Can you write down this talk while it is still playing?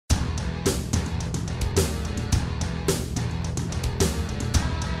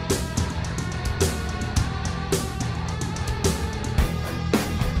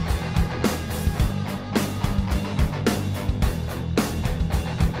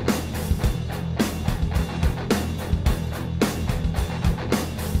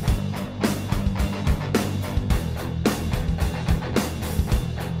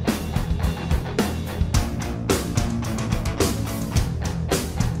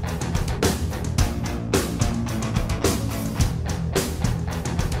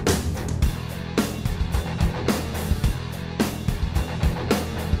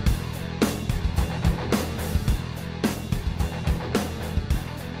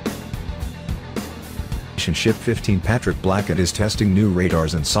Ship 15 Patrick Blackett is testing new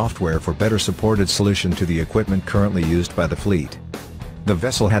radars and software for better supported solution to the equipment currently used by the fleet. The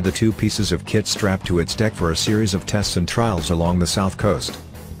vessel had the two pieces of kit strapped to its deck for a series of tests and trials along the south coast.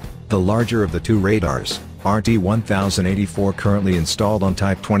 The larger of the two radars, RD-1084 currently installed on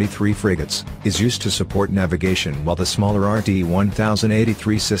Type 23 frigates, is used to support navigation, while the smaller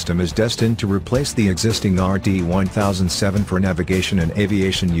RD-1083 system is destined to replace the existing RD-1007 for navigation and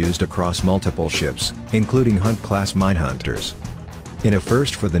aviation used across multiple ships, including Hunt-class minehunters. In a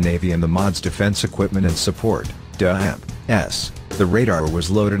first for the Navy and the MOD's Defense Equipment and Support, DEAMS, the radar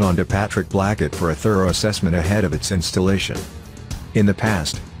was loaded onto Patrick Blackett for a thorough assessment ahead of its installation. In the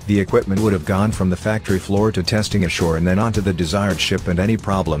past, the equipment would have gone from the factory floor to testing ashore and then onto the desired ship, and any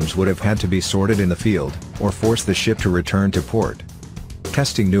problems would have had to be sorted in the field, or force the ship to return to port.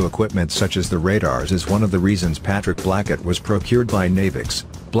 Testing new equipment such as the radars is one of the reasons Patrick Blackett was procured by Navix,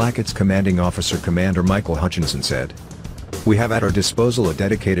 Blackett's commanding officer Commander Michael Hutchinson said. "We have at our disposal a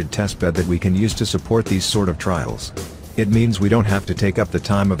dedicated testbed that we can use to support these sort of trials. It means we don't have to take up the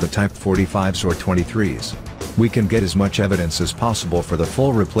time of the Type 45s or 23s. We can get as much evidence as possible for the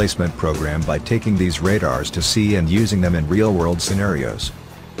full replacement program by taking these radars to sea and using them in real-world scenarios."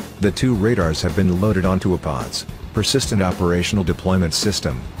 The two radars have been loaded onto a PODS, Persistent Operational Deployment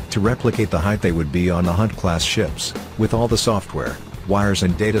System, to replicate the height they would be on the Hunt-class ships, with all the software, wires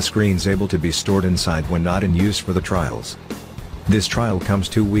and data screens able to be stored inside when not in use for the trials. This trial comes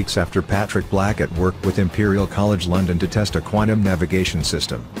 2 weeks after Patrick Blackett worked with Imperial College London to test a quantum navigation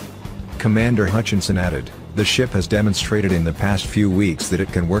system. Commander Hutchinson added, "The ship has demonstrated in the past few weeks that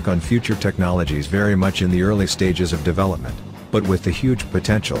it can work on future technologies very much in the early stages of development, but with the huge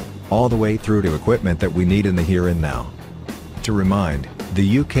potential, all the way through to equipment that we need in the here and now." To remind,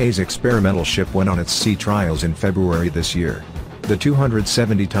 the UK's experimental ship went on its sea trials in February this year. The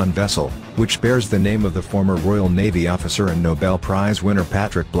 270-ton vessel, which bears the name of the former Royal Navy officer and Nobel Prize winner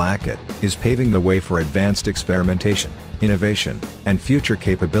Patrick Blackett, is paving the way for advanced experimentation, innovation, and future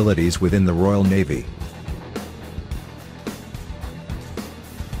capabilities within the Royal Navy.